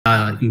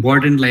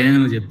Important line అని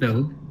నువ్వు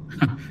చెప్పావు.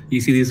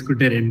 ఈసీ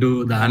తీసుకుంటే 2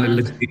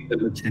 దానిలో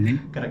వచ్చాయని.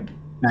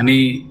 కానీ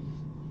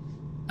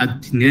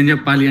నేను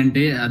చెప్పాలి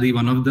అంటే అది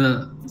one of the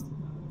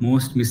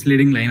most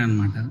misleading line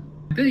అనమాట.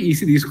 అంటే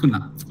ఈసీ తీసుకున్నా,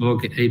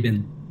 ఓకే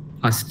అయిపోయింది.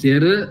 ఫస్ట్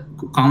ఇయర్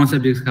కామన్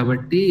సబ్జెక్ట్స్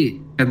కాబట్టి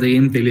పెద్ద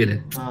ఏం తెలియలే,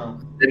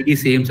 అందరికి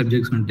సేమ్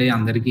సబ్జెక్ట్స్ ఉంటాయి,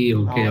 అందరికి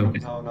ఓకే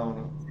ఓకే.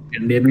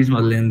 సెకండ్ ఇయర్ నుంచి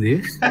మొదలైంది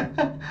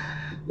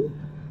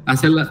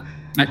అసలు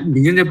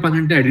నిజం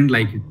చెప్పాలంటే I don't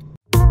like it.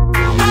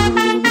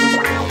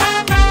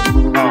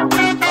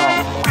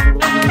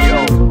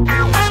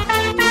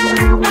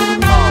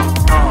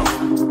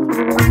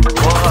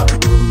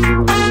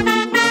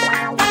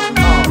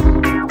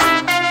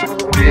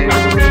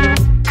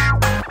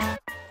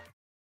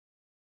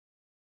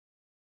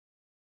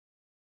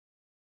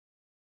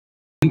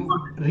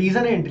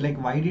 Reason ఏంటి? Like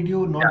why did you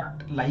not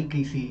like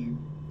EC?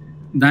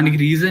 దానికి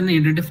రీజన్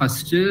ఏంటంటే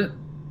ఫస్ట్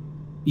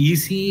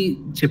ఈసీ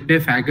చెప్పే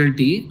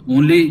ఫ్యాకల్టీ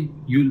ఓన్లీ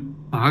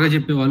బాగా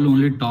చెప్పే వాళ్ళు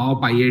ఓన్లీ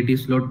టాప్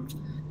IITs లో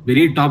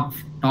వెరీ టాప్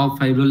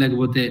 5 లో,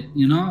 లేకపోతే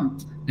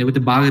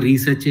లేకపోతే బాగా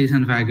రీసెర్చ్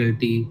చేసిన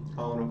ఫ్యాకల్టీ,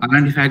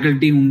 అలాంటి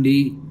ఫ్యాకల్టీ ఉండి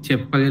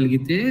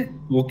చెప్పగలిగితే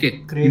ఓకే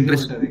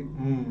ఇంట్రెస్ట్.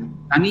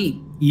 కానీ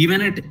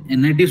ఈవెన్ అట్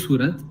NIT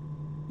సూరత్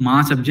మా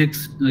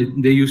subjects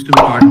they use to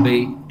be taught by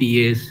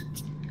TAs.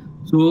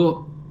 So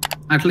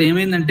అట్లా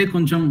ఏమైందంటే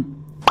కొంచెం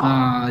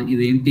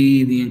ఇదేంటి,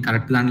 ఇది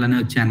కరెక్ట్ దాంట్లోనే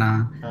వచ్చానా,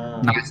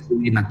 నాకు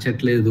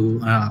నచ్చట్లేదు,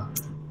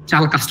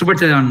 చాలా కష్టపడి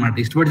చదివా అనమాట,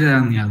 ఇష్టపడి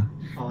చదివాను కాదు.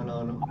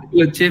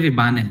 వచ్చేవి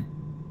బానే,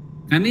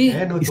 కానీ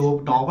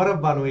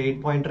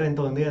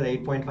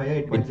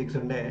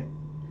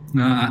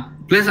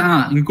ప్లస్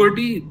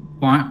ఇంకోటి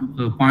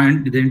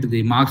పాయింట్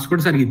ఇదేంటిది, మార్క్స్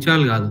కూడా సరిగ్గా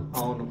ఇచ్చేవాళ్ళు కాదు.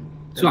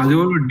 సో అది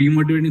కూడా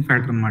డిమోటివేటింగ్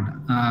ఫ్యాక్టర్ అనమాట.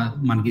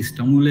 మనకి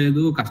ఇష్టము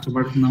లేదు,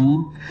 కష్టపడుతున్నాము,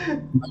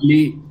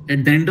 మళ్ళీ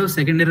at the end of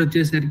second year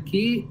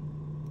వచ్చేసరికి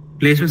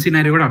ప్లేస్మెంట్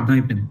సినారియో కూడా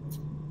అర్థమైపోయింది.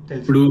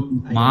 ఇప్పుడు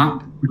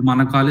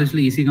మన కాలేజ్ లో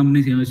ఈసీ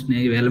కంపెనీస్ ఏమి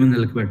వచ్చినాయి, 1000 మంది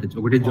లెక్క పెట్టచ్చు.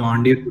 ఒకటి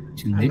జాన్ డీర్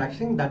వచ్చింది.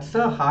 That's the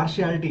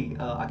హార్షియాలిటీ.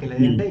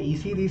 అంటే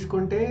ఈసీ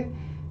తీసుకుంటే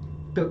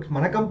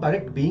మన కంపెనీ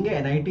బీయింగ్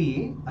NIT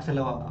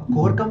అసలు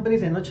కోర్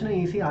కంపెనీస్ ఎన్ని వచ్చినాయి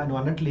ఈసీ నువ్వు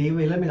అన్నట్లు ఏ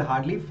వేళ మీద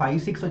హార్డ్లీ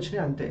 5-6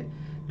 వచ్చినాయి అంతే.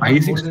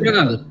 5-6 కూడా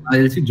కాదు, అది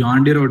తెలిసి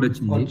జాన్ డీర్ ఒకటి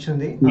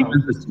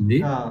వచ్చింది,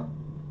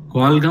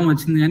 కాల్కామ్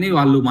వచ్చింది, కానీ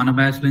వాళ్ళు మన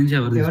బ్యాచ్ నుంచి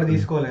ఎవరు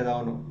తీసుకోలేదు.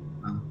 అవును,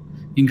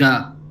 ఇంకా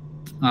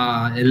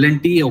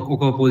LNT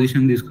ఒక్కొక్క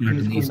పొజిషన్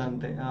తీసుకున్నట్టుంది.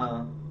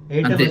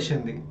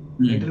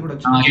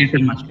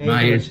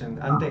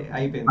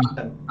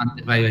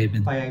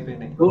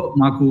 సో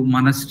మాకు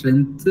మన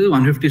స్ట్రెంగ్త్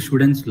 150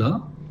 స్టూడెంట్స్ లో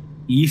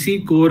ఈసీ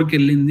కోర్ కి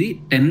వెళ్ళింది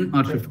 10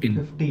 or 15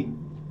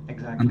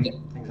 అంతే.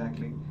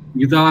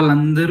 మిగతా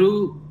వాళ్ళందరూ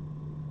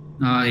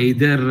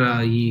either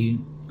ఈ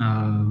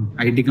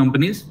IT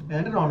companies,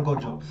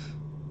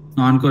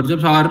 non core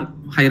jobs are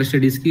higher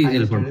studies కి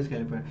వెళ్ళిపోయారు.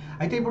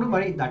 అయితే ఇప్పుడు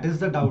మరి that is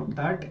the doubt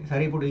that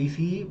సరే ఇప్పుడు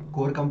ఈసీ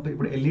కోర్ కంపెనీ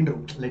ఇప్పుడు వెళ్ళిండ్రు,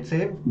 లెట్స్ సే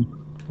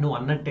నువ్వు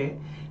అన్నట్టే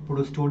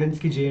ఇప్పుడు స్టూడెంట్స్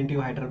కి JNTU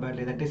హైదరాబాద్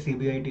లేదంటే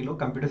CBIT లో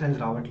కంప్యూటర్ సైన్స్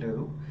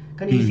రావట్లేదు,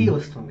 కానీ ఈసీ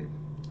వస్తుంది.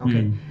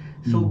 ఓకే,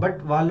 సో బట్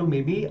వాళ్ళు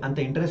మేబీ అంత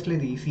ఇంట్రెస్ట్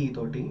లేదు ఈసీ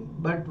తోటి,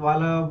 బట్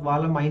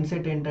వాళ్ళ మైండ్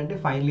సెట్ ఏంటంటే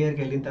ఫైనల్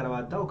ఇయర్కి వెళ్ళిన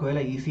తర్వాత ఒకవేళ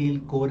ఈసీ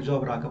కోర్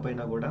జాబ్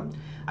రాకపోయినా కూడా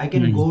I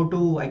can go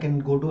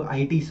to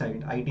IT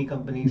side, IT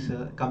companies,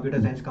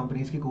 computer science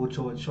companies కి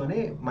కూర్చోవచ్చు అనే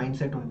మైండ్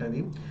సెట్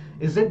ఉంటుంది.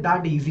 ఇస్ ఇట్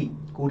దాట్ ఈజీ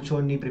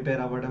కూర్చొని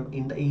ప్రిపేర్ అవ్వడం?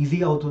 ఇంత ఈజీ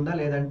అవుతుందా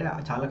లేదంటే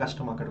చాలా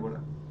కష్టం అక్కడ కూడా?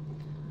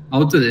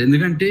 అవుతుంది,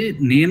 ఎందుకంటే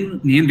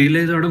నేను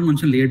రియలైజ్ అవ్వడం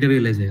కొంచెం లేట్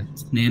రియలైజ్ అయ్యా.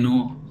 నేను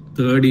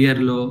 3rd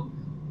ఇయర్లో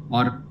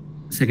ఆర్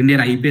సెకండ్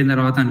ఇయర్ అయిపోయిన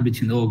తర్వాత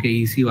అనిపించింది ఓకే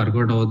ఈసీ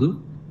వర్కౌట్ అవ్వదు,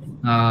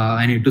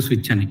 ఐ నీడ్ టు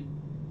స్విచ్ అని.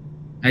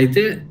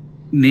 అయితే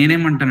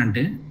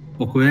నేనేమంటానంటే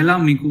ఒకవేళ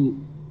మీకు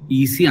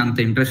ఈసీ అంత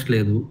ఇంట్రెస్ట్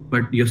లేదు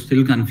బట్ యూర్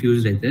స్టిల్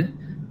కన్ఫ్యూజ్డ్ అయితే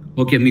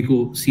ఓకే, మీకు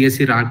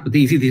CSE రాకపోతే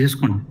ఈసీ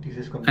తీసేసుకోండి,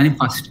 కానీ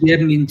ఫస్ట్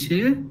ఇయర్ నుంచే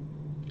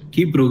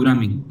keep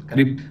programming,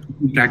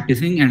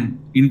 practising and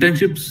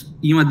internships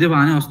ఈ మధ్య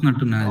బాగానే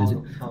వస్తున్నట్టున్నారు.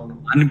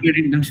 అన్పేడ్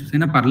ఇంటర్న్షిప్స్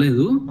అయినా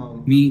పర్లేదు,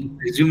 మీ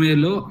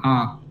రెజ్యూమేలో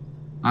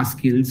ఆ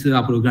స్కిల్స్, ఆ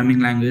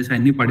ప్రోగ్రామింగ్ లాంగ్వేజ్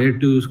అన్ని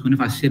పడేట్టు చూసుకొని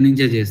ఫస్ట్ ఇయర్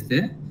నుంచే చేస్తే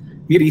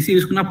మీరు ఈసీ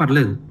తీసుకున్నా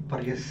పర్లేదు.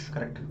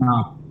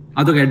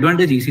 అదొక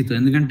అడ్వాంటేజ్ ఈసీతో,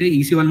 ఎందుకంటే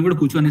ఈసీ వాళ్ళని కూడా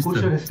కూర్చొని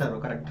ఇస్తారు.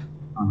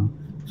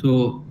 సో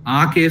ఆ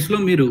కేసులో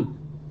మీరు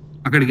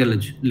అక్కడికి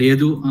వెళ్ళొచ్చు.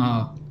 లేదు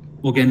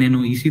ఓకే నేను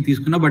ఈసీ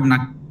తీసుకున్నా బట్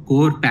నాకు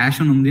కోర్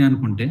ప్యాషన్ ఉంది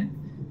అనుకుంటే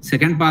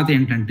సెకండ్ పాత్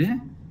ఏంటంటే,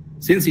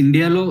 సిన్స్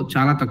ఇండియాలో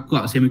చాలా తక్కువ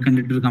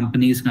సెమీకండక్టర్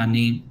కంపెనీస్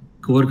కానీ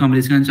కోర్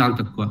కంపెనీస్ కానీ చాలా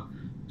తక్కువ,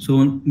 సో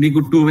నీకు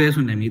 2 ways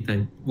ఉన్నాయి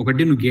మిగతాయి.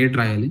 ఒకటి నువ్వు గేట్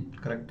రాయాలి,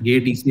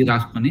 గేట్ ఈసీ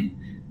రాసుకొని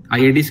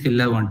IITస్కి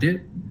వెళ్ళావు అంటే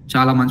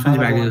చాలా మంచి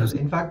మంచి ప్యాకేజెస్.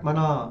 ఇన్ఫాక్ట్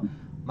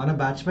మన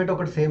బ్యాచ్మేట్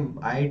ఒకటి సేమ్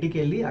IITకి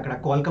వెళ్ళి అక్కడ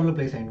క్వాల్కామ్ లో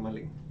ప్లేస్ అయ్యింది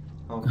మళ్ళీ.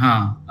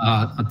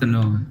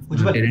 అతను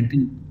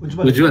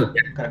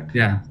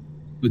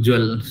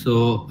ఉజ్వల్. సో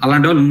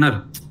అలాంటి వాళ్ళు ఉన్నారు,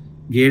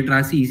 గేట్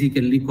రాసి ఈసీకి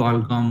వెళ్ళి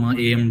క్వాల్కామ్,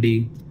 AMD,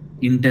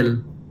 ఇంటెల్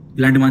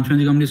ఇలాంటి మంచి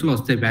మంచి కంపెనీస్ లో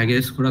వస్తాయి,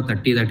 ప్యాకేజెస్ కూడా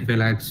 30-35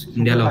 lakhs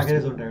ఇండియాలో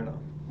వస్తాయి.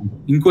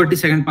 ఇంకోటి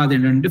సెకండ్ పాత్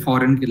ఏంటంటే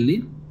ఫారెన్కి వెళ్ళి,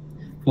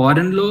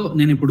 ఫారెన్లో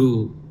నేను ఇప్పుడు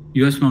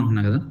యుఎస్లో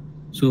ఉంటున్నా కదా,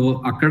 సో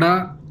అక్కడ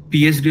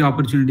PhD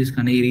ఆపర్చునిటీస్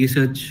కానీ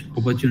రీసెర్చ్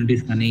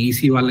ఆపర్చునిటీస్ కానీ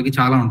ఈసీ వాళ్ళకి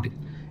చాలా ఉంటాయి.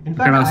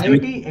 ఇన్ఫాక్ట్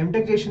ఐఐటి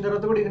ఎంటెక్ చేసిన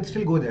తర్వాత కూడా you can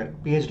still go there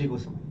PhD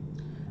కోసం.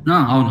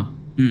 అవును.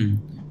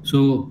 సో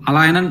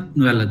అలా అయినా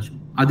నువ్వు వెళ్ళొచ్చు.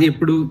 అది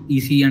ఎప్పుడు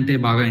ఈసీ అంటే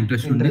బాగా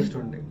ఇంట్రెస్ట్ ఉంది.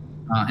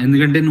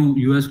 ఎందుకంటే నువ్వు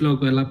యూఎస్ లో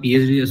ఒకవేళ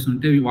పిహెచ్డి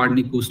చేస్తుంటే వాడు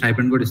నీకు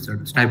స్టైపెండ్ కూడా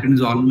ఇస్తాడు. Stipend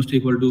is almost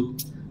equal to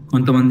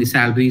కొంతమంది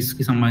సాలరీస్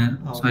కి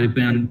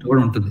సరిపోయినట్టు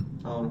కూడా ఉంటుంది.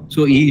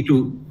 సో ఈ two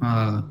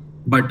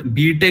but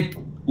BTech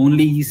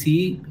only EC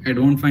I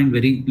don't find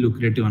very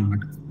lucrative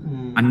అనమాట.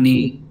 అన్ని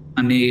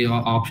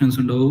ఆప్షన్స్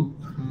ఉండవు.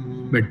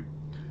 But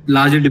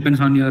largely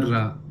depends on your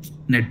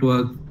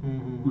network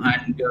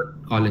and your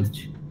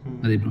college.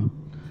 అది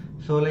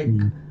సో లైక్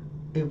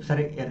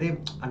సరే అదే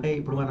అంటే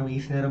ఇప్పుడు మనం ఈ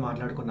సినారో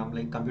మాట్లాడుకున్నాం,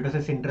 లైక్ కంప్యూటర్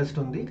సైన్స్ ఇంట్రెస్ట్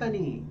ఉంది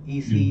కానీ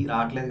ఈసీ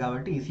రావట్లేదు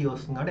కాబట్టి ఈసీ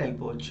వస్తుంది కాబట్టి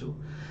వెళ్ళిపోవచ్చు.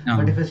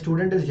 But if a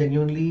student is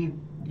genuinely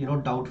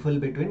doubtful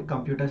between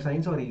computer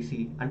science or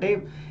EC, అంటే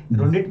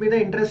రెండింటి మీద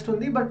ఇంట్రెస్ట్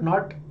ఉంది but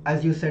not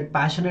as you said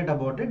passionate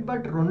about it,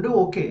 but రెండు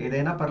ఓకే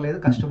ఏదైనా పర్లేదు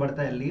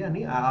కష్టపడతా వెళ్ళి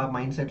అని ఆ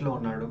మైండ్ సెట్ లో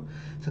ఉన్నాడు.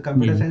 సో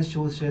కంప్యూటర్ సైన్స్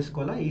చూస్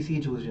చేసుకోవాలా ఈసీ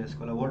చూస్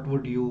చేసుకోవాలా? What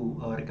would you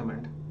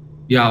recommend?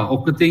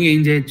 ఒక థింగ్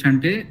ఏం చేయొచ్చు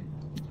అంటే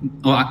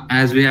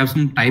as we have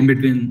some time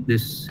between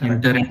this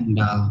inter and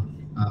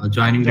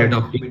joining date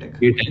of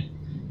BTech,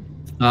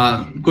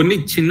 కొన్ని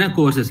చిన్న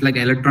కోర్సెస్ లైక్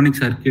ఎలక్ట్రానిక్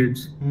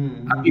సర్క్యూట్స్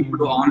అవి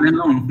ఇప్పుడు ఆన్లైన్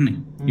లో ఉంటున్నాయి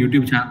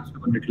యూట్యూబ్ ఛానల్స్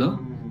కొన్నిట్లో.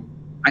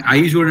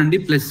 అవి చూడండి,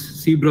 ప్లస్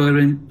సి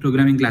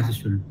ప్రోగ్రామింగ్ క్లాసెస్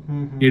చూడండి.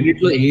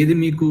 ఎడిట్ లో ఏది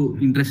మీకు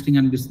ఇంట్రెస్టింగ్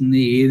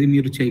అనిపిస్తుంది, ఏది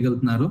మీరు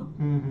చేయగలుగుతున్నారో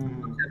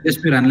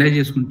జస్ట్ మీరు అనలైజ్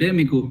చేసుకుంటే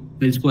మీకు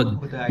తెలిసిపోద్ది.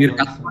 మీరు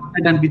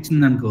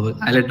అనిపించింది అనుకో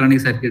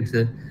ఎలక్ట్రానిక్ సర్క్యూట్స్,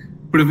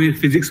 ఇప్పుడు మీరు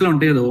ఫిజిక్స్ లో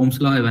ఉంటాయి కదా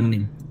ఓమ్స్ లో,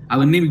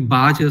 అవన్నీ మీకు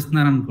బాగా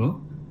చేస్తున్నారు అనుకో,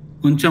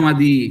 కొంచెం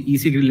అది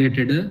ఈసీకి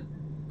రిలేటెడ్,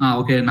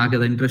 ఓకే నాకు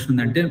అది ఇంట్రెస్ట్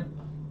ఉందంటే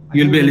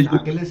you'll be eligible.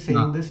 Akhil is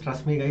saying this,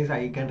 trust me guys,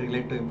 I can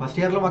relate to him. First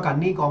year లో మాకు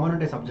అన్ని కామన్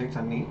ఉంటాయి సబ్జెక్ట్స్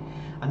అన్ని,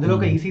 అందులో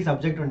ఒక ఈసీ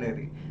సబ్జెక్ట్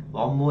ఉండేది.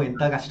 వామ్మో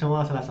ఎంత కష్టమో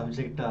అసలు ఆ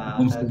సబ్జెక్ట్,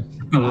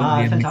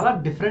 అసలు చాలా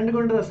డిఫరెంట్ గా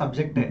ఉంటుంది ఆ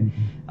సబ్జెక్టే,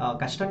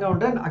 కష్టంగా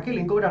ఉంటుంది. అఖిల్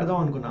ఇంకొకటి అర్థం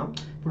అనుకున్నాం,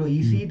 ఇప్పుడు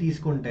ఈసీ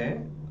తీసుకుంటే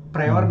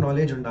ప్రయర్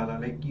నాలెడ్జ్ ఉండాలా,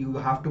 like you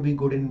have to be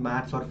good in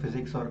maths or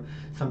physics or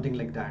something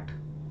like that?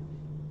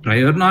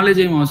 Prior knowledge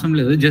ఏం అవసరం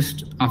లేదు,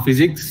 జస్ట్ ఆ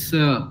ఫిజిక్స్.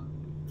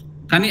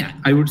 కానీ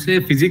ఐ వుడ్ సే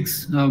ఫిజిక్స్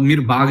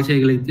మీరు బాగా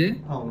చేయగలిగితే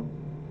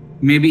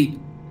మేబీ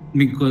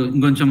మీకు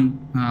ఇంకొంచెం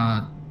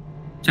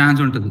ఛాన్స్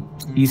ఉంటుంది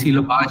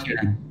ఈసీలో బాగా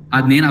చేయడానికి.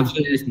 అది నేను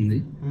అబ్జర్వ్ చేసింది.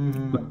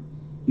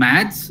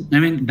 మ్యాథ్స్ ఐ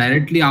మీన్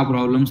డైరెక్ట్లీ ఆ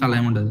ప్రాబ్లమ్స్ అలా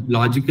ఏముండదు.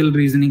 లాజికల్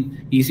రీజనింగ్,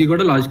 ఈసీ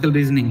కూడా లాజికల్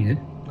రీజనింగ్,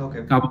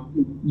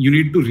 కాబట్టి you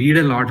need to read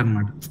a lot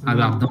అనమాట.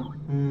 అవి అర్థం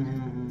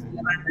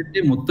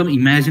అంటే మొత్తం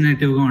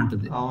ఇమాజినేటివ్ గా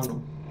ఉంటుంది.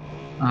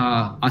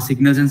 ఆ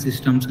సిగ్నల్స్ అండ్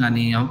సిస్టమ్స్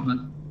కానీ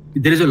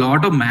there is a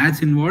lot of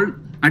maths involved.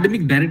 అంటే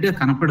మీకు డైరెక్ట్ గా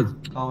కనపడదు.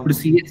 ఇప్పుడు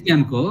సిఎస్సి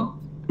అనుకో,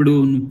 ఇప్పుడు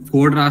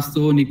కోడ్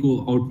రాస్తూ నీకు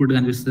అవుట్పుట్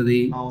కనిపిస్తుంది,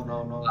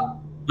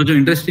 కొంచెం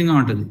ఇంట్రెస్టింగ్ గా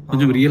ఉంటుంది,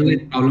 కొంచెం రియల్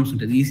లైఫ్ ప్రాబ్లమ్స్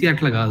ఉంటుంది. ఈసీ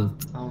అట్లా కాదు,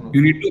 you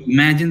need to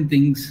imagine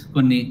things.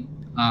 కొన్ని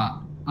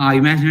ఆ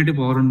ఇమాజినేటివ్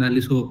పవర్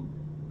ఉండాలి. సో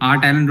ఆ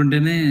టాలెంట్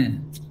ఉంటేనే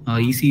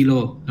ఈసీలో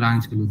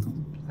రాణించగలుగుతాం.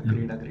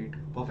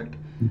 పర్ఫెక్ట్.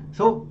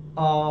 So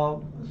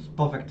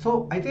perfect. సో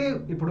అయితే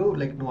ఇప్పుడు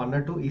లైక్ నువ్వు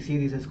అన్నట్టు ఈసీ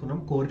తీసేసుకున్నాం,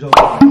 core job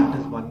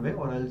is one way,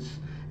 or else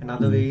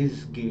another way is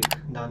gate,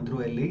 దాని త్రూ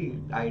వెళ్ళి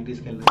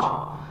ఐఐటీస్కి వెళ్ళచ్చు.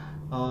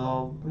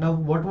 Now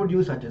what would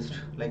you suggest?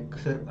 Like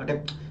sir అంటే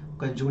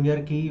ఒక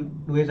జూనియర్కి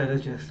నువ్వే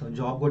సజెస్ట్ చేస్తావు,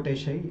 జాబ్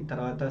కొట్టేసాయి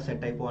తర్వాత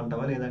సెట్ అయిపో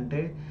అంటావా,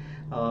 లేదంటే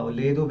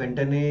లేదు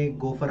వెంటనే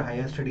గో ఫర్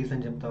హైయర్ స్టడీస్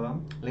అని చెప్తావా,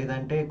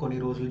 లేదంటే కొన్ని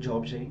రోజులు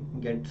జాబ్ చేయి,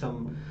 get some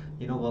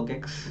work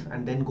X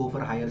and then go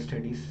for higher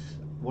studies?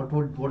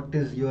 What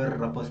is your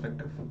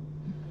perspective?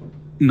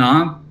 నా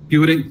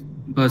ప్యూర్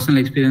పర్సనల్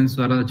ఎక్స్పీరియన్స్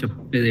ద్వారా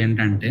చెప్పేది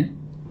ఏంటంటే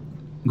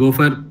గో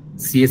ఫర్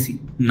సిఎస్సి.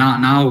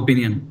 నా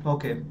opinion,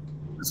 okay,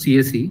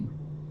 CSC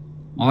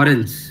or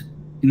else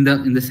in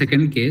the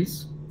second case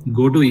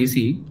go to EC,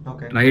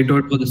 try it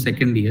out for the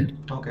second year,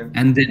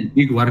 and then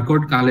మీకు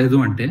work out కాలేదు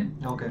అంటే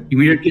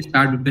immediately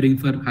start preparing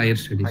for higher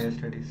studies.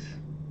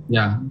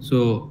 Yeah, so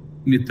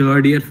me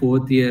third year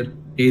fourth year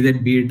either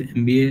be it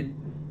MBA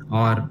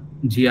or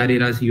GRE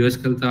రాసి US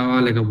వెళ్తావా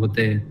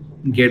లేకపోతే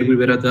gate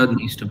prepare అవుతావా,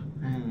 అది ఇష్టం.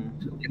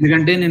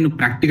 ఎందుకంటే నేను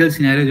ప్రాక్టికల్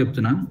సినారియో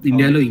చెప్తున్నా,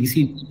 ఇండియాలో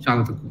ఈసీ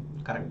చాలా తక్కువ,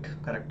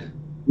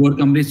 కోర్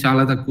కంపెనీస్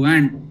చాలా తక్కువ,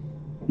 and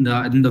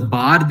the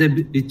bar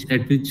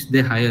at which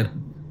they hire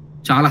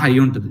చాలా హై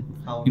ఉంటుంది.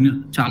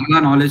 చాలా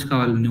నాలెడ్జ్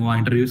కావాలి నువ్వు ఆ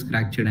ఇంటర్వ్యూస్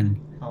క్రాక్ చేయడానికి.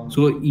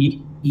 సో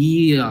ఈ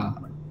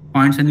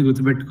పాయింట్స్ అన్ని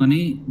గుర్తుపెట్టుకొని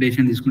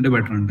డెసిషన్ తీసుకుంటే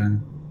బెటర్ అంటాను.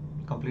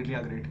 Completely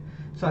agreed.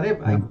 సో అదే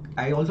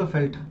ఐ ఆల్సో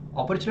ఫెల్ట్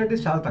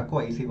ఆపర్చునిటీస్ చాలా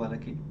తక్కువ ఈసీ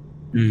వాళ్ళకి.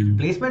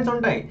 ప్లేస్మెంట్స్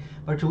ఉంటాయి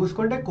బట్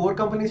చూసుకుంటే కోర్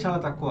కంపెనీస్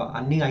చాలా తక్కువ.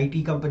 అన్ని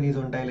ఐటీ కంపెనీస్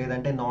ఉంటాయి,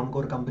 లేదంటే నాన్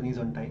కోర్ కంపెనీస్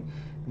ఉంటాయి.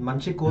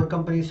 మంచి కోర్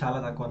కంపెనీస్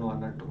చాలా తక్కువ నువ్వు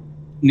అన్నట్టు.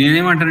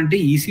 నేనేమంటానంటే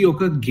ఈసీ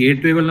ఒక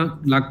గేట్ వే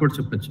లాగా కూడా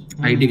చెప్పచ్చు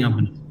ఐటీ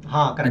కంపెనీ.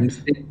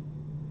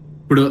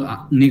 ఇప్పుడు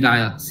నీకు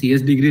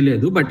సిఎస్ డిగ్రీ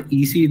లేదు బట్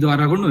ఈసీ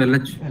ద్వారా కూడా నువ్వు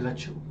వెళ్ళొచ్చు.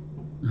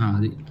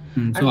 అది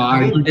సో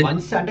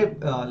అంటే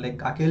like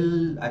Akhil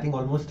I think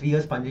almost 3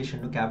 years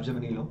పనిచేసిండు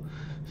క్యాప్జెమినీలో.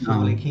 So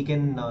like he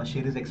can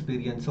share his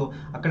experience. So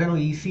అక్కడ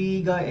నువ్వు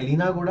ఈసీగా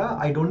వెళ్ళినా కూడా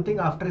I don't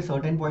think after a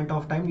certain point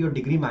of time your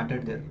degree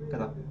mattered there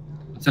కదా.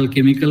 అసలు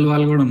కెమికల్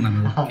వాళ్ళు కూడా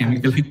ఉన్నారు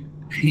కెమికల్.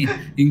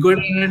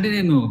 ఇంకోటి ఏంటంటే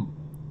నేను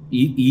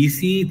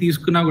ఈసీ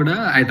తీసుకున్నా కూడా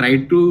I try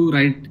to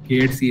right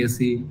gate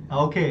CSC.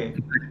 Okay.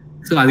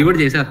 So అది కూడా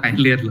చేశారు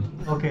ఫైనల్ ఇయర్ లో.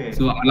 ఓకే.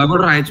 సో అలా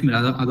కూడా రాయొచ్చు మీరు,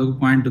 అదొక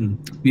పాయింట్ ఉంది.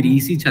 మీరు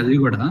ఈసీ చదివి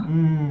కూడా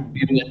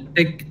మీరు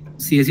ఎంటెక్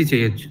సిఎస్సి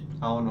చేయొచ్చు.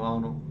 అవును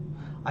అవును,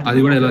 అది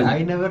కూడా I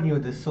never knew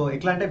this. So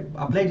ఎట్లా అంటే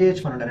అప్లై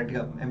చేయొచ్చు మనం డైరెక్ట్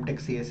గా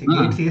ఎంటెక్ సిఎస్సి,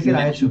 గేట్ సిఎస్సి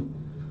రాయొచ్చు.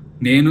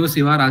 నేను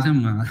శివ రాసాం,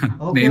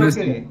 నేను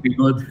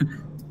వినోద్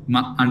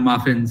అండ్ మా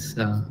ఫ్రెండ్స్.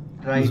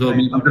 సో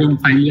మేము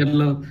ఫైనల్ ఇయర్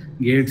లో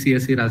gate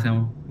CSC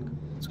రాసాము.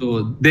 So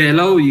they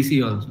allow EC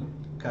also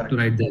to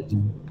right the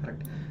exam.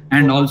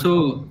 And also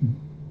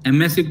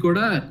MSc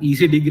కూడా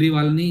ఈసీ డిగ్రీ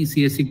వాళ్ళని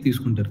సిఎస్సికి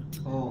తీసుకుంటారు.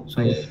 సో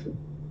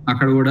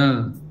అక్కడ కూడా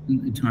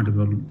it's not a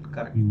problem.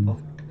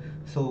 Correct.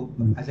 So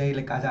as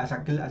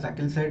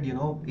Akhil said,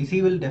 EC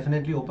will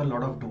definitely open a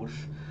lot of doors.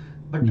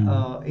 But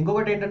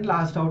ఇంకొకటి ఏంటంటే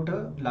last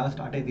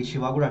అంటే ఇది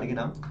శివ కూడా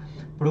అడిగిన,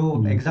 ఇప్పుడు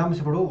ఎగ్జామ్స్,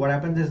 ఇప్పుడు what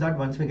happens is that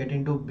once we get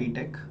into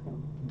BTech,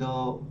 the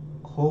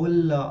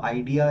whole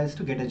idea is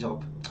to get a job.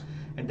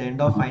 At the end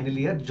of final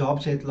year, job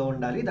చేతిలో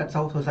ఉండాలి. That's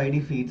how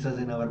society feeds us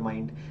in our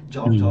mind.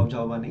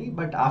 Job అని.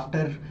 But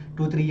after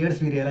 2-3 years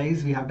we realize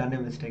we have done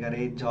a mistake.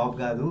 అరే job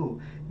కాదు,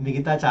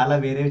 మిగతా చాలా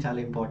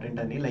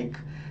important అని. Like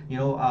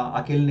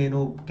Akhil నేను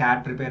cat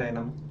prepare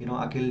అయినాం.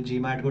 అఖిల్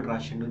జీమాట్ కూడా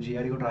రాసిండు,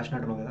 జిఆర్ఈ కూడా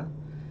రాసినట్టు కదా.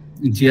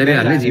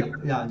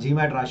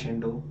 జీమాట్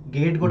రాసిండు,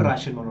 గేట్ కూడా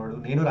రాసిండు మనోడు,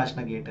 నేను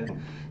రాసిన గేట్.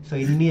 సో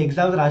ఇన్ని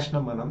ఎగ్జామ్స్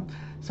రాసినాం మనం.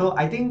 So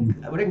I think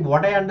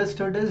what I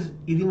understood is,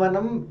 ఇది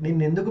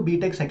నేను ఎందుకు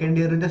బీటెక్ సెకండ్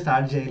ఇయర్ నుంచే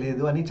స్టార్ట్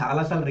చేయలేదు అని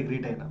చాలా సార్లు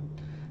రిగ్రెట్ అయినా,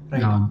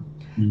 right?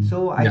 So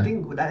I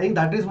think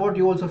that is what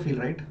you also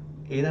feel, right?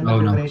 ఏదైనా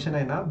ప్రిపరేషన్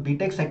అయినా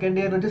బీటెక్ సెకండ్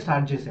ఇయర్ నుంచి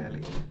స్టార్ట్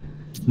చేసేయాలి.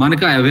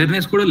 మనకు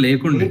అవేర్నెస్ కూడా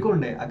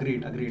లేకుండే.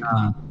 అగ్రీడ్.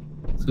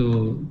 సో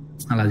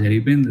అలా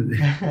జరిగిపోయింది.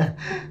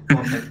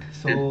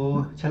 సో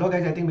చలో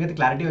గైస్, ఐ థింక్ మీకు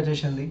క్లారిటీ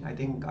వచ్చేసింది. I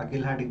think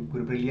Akhil had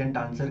brilliant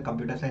answer.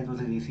 Computer science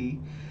versus EC,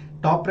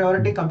 top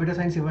priority computer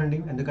science ఇవ్వండి.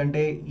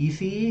 ఎందుకంటే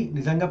ఈసీఈ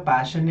నిజంగా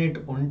ప్యాషనేట్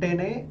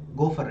ఉంటేనే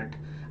go for it.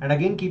 And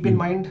again keep in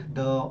mind,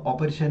 the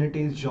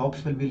opportunities,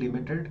 jobs will be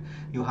limited.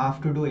 You have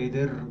to do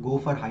either go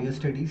for higher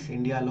studies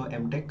ఇండియాలో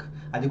MTech,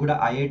 అది కూడా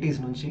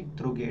IITs నుంచి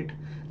through gate,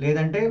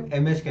 లేదంటే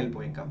ఎంఎస్కి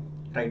వెళ్ళిపో, ఇంకా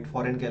రైట్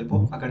ఫారెన్కి వెళ్ళిపో,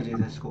 అక్కడ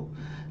చేసేసుకో.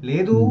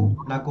 లేదు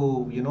నాకు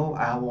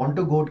I want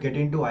to get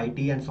in to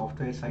IT and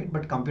software side,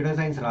 but computer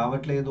science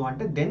రావట్లేదు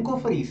అంటే then go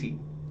for EC.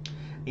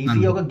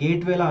 EC ఒక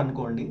గేట్ వేలా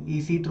అనుకోండి,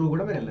 ఈసీ త్రూ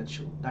కూడా మీరు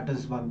వెళ్ళొచ్చు. That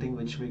is one thing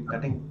which I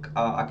think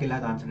Akhil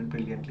has answered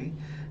brilliantly.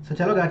 So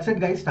చలో that's it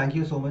guys, thank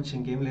you so much.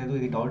 ఇంకేం లేదు,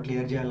 ఇది డౌట్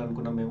క్లియర్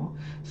చేయాలనుకున్నాం మేము.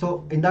 సో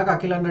ఇందాక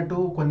అఖిల్ అన్నట్టు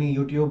కొన్ని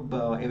యూట్యూబ్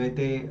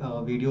ఏవైతే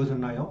వీడియోస్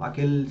ఉన్నాయో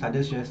అఖిల్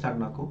సజెస్ట్ చేస్తాడు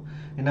నాకు,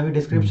 నేను అవి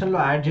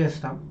డిస్క్రిప్షన్లో యాడ్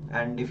చేస్తాం.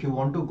 And if you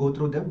want to go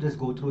through them,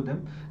 just go through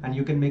them and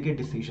you can make a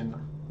decision.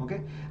 Okay,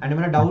 and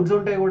ఏమైనా డౌట్స్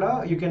ఉంటే కూడా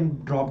you can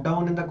drop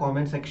down in the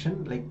comment section,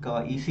 like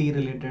EC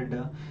related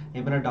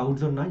ఏమైనా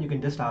doubts ఉన్నా you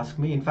can just ask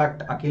me.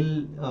 In fact Akhil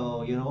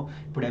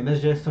ఇప్పుడు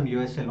MS చేస్తుంది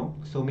యూఎస్ఏలో.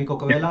 So మీకు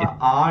ఒకవేళ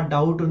ఆ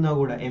డౌట్ ఉన్నా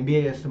కూడా,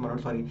 ఎంబీఏ చేస్తున్నాడు,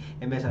 సారీ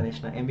ఎంఎస్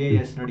అనేసిన, ఎంబీఏ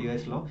చేస్తున్నాడు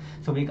యూఎస్లో.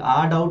 సో మీకు ఆ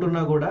డౌట్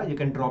ఉన్నా కూడా you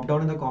can drop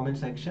down in the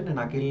comment section.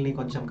 నేను అఖిల్ని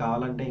కొంచెం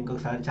కావాలంటే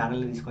ఇంకొకసారి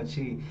ఛానల్ని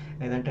తీసుకొచ్చి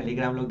లేదంటే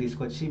టెలిగ్రామ్లోకి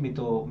తీసుకొచ్చి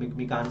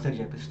మీకు ఆన్సర్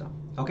చేపిస్తాం.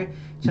 ఓకే,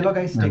 చలో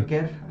guys, take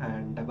care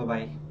and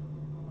by.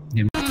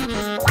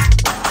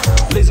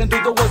 Listen to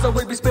the words that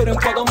we be spitting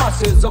for the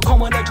masses. So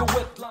come on,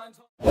 with lines.